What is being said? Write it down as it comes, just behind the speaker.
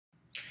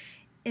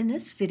In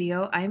this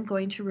video, I'm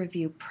going to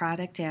review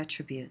product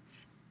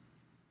attributes.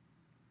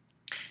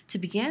 To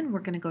begin, we're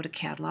going to go to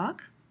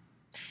Catalog,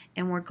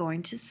 and we're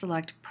going to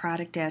select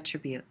Product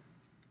Attribute.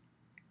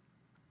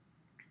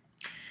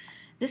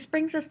 This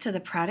brings us to the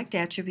Product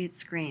Attribute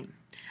screen.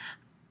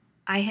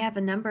 I have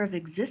a number of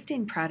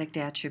existing product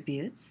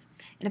attributes,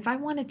 and if I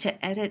wanted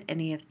to edit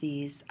any of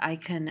these, I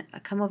can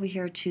come over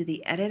here to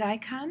the Edit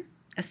icon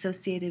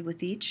associated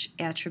with each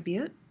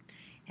attribute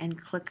and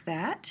click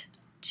that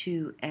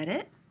to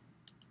edit.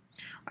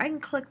 Or I can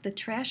click the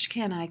trash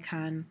can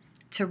icon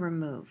to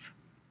remove.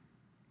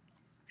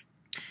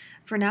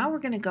 For now, we're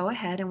going to go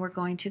ahead and we're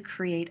going to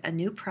create a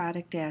new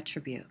product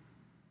attribute.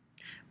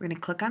 We're going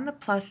to click on the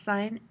plus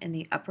sign in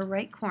the upper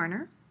right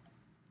corner,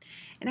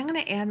 and I'm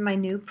going to add my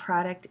new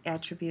product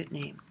attribute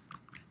name.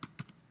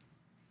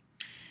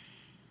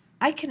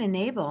 I can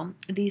enable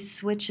these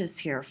switches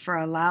here for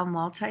Allow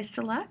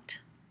Multi-Select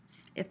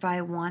if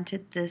I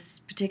wanted this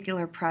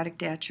particular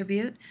product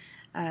attribute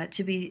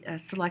to be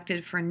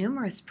selected for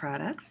numerous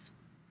products.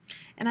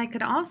 And I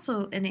could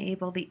also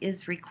enable the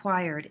Is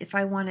Required if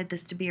I wanted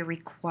this to be a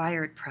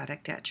required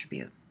product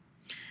attribute.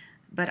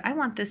 But I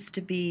want this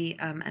to be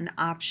an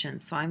option,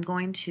 so I'm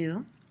going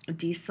to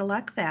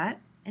deselect that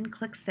and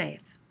click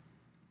Save.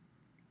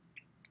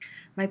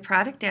 My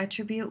product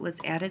attribute was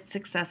added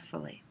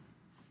successfully.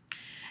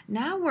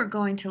 Now we're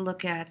going to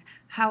look at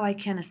how I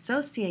can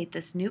associate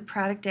this new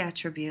product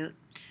attribute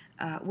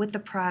with the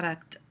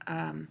product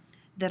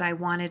that I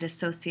want it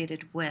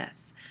associated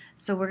with.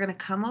 So we're going to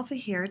come over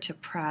here to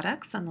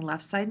Products on the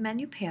left side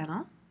menu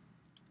panel,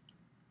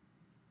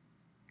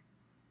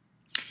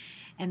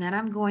 and then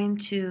I'm going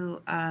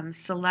to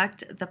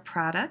select the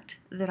product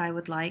that I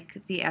would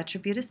like the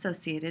attribute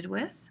associated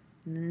with.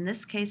 And in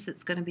this case,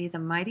 it's going to be the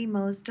Mighty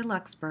Moe's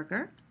Deluxe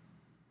Burger.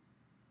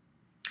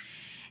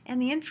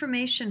 And the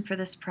information for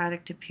this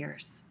product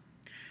appears.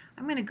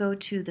 I'm going to go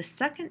to the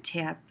second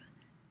tab,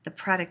 the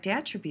Product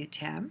Attribute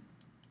tab,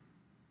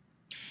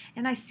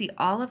 and I see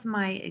all of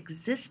my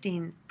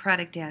existing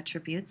product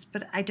attributes,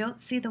 but I don't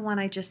see the one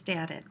I just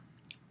added,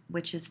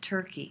 which is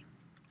turkey.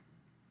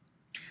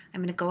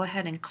 I'm going to go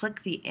ahead and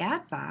click the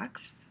Add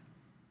box.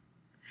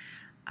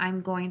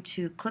 I'm going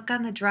to click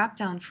on the drop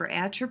down for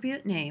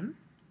Attribute Name,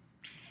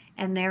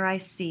 and there I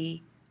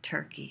see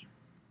turkey.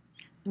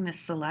 I'm going to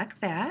select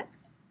that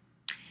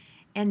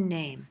and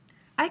name.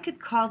 I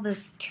could call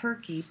this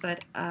turkey,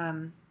 but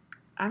I'm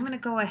going to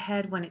go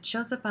ahead, when it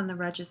shows up on the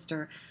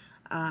register,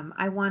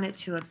 I want it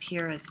to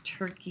appear as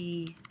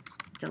Turkey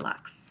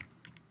Deluxe.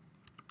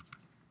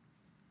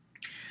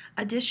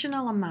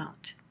 Additional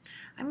amount.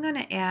 I'm going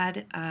to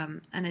add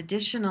an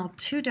additional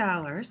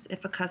 $2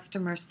 if a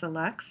customer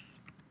selects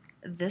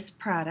this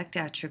product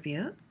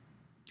attribute.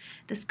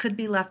 This could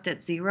be left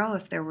at 0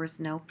 if there was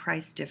no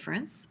price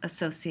difference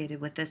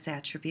associated with this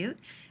attribute.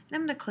 And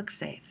I'm going to click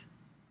Save.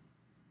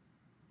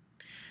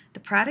 The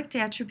product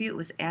attribute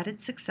was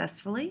added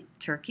successfully,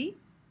 turkey.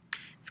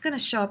 It's going to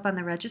show up on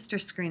the register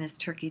screen as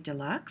Turkey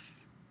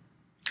Deluxe.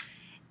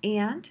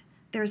 And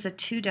there's a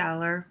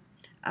 $2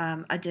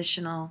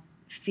 additional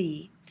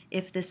fee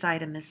if this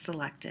item is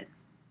selected.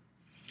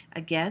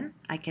 Again,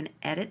 I can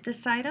edit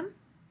this item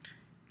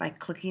by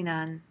clicking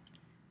on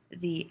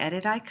the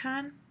Edit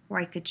icon, where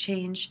I could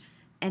change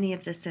any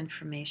of this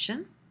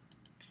information.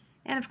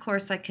 And of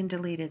course, I can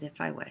delete it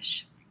if I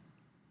wish.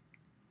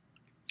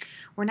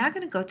 We're now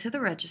going to go to the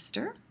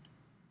register,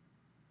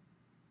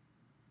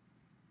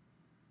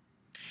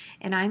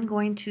 and I'm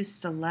going to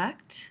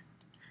select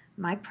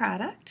my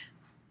product.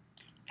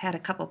 I've had a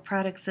couple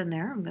products in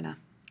there. I'm going to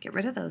get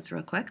rid of those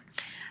real quick.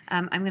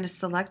 I'm going to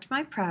select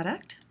my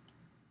product,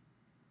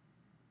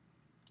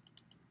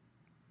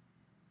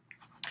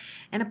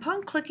 and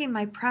upon clicking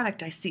my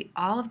product, I see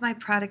all of my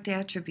product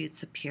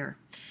attributes appear.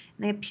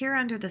 And they appear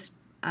under this,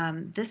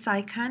 this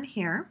icon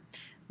here,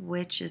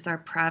 which is our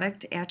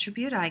product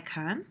attribute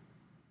icon.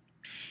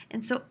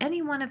 And so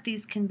any one of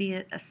these can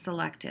be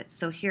selected.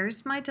 So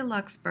here's my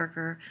deluxe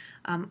burger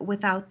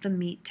without the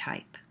meat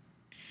type.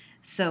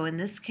 So in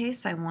this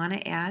case, I want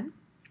to add,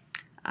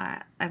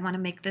 I want to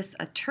make this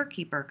a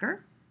turkey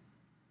burger.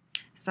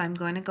 So I'm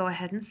going to go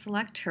ahead and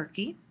select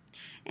turkey.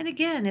 And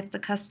again, if the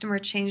customer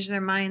changed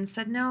their mind and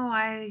said, no,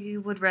 I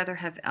would rather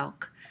have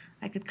elk,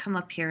 I could come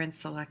up here and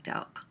select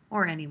elk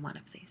or any one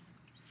of these.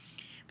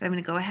 But I'm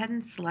going to go ahead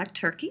and select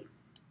turkey,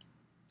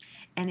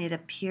 and it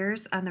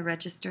appears on the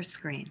register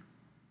screen.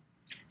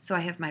 So I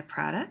have my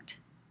product.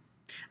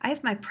 I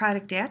have my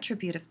product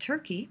attribute of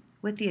turkey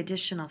with the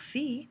additional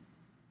fee.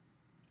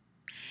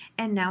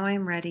 And now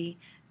I'm ready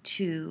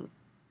to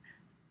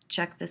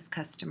check this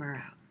customer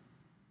out.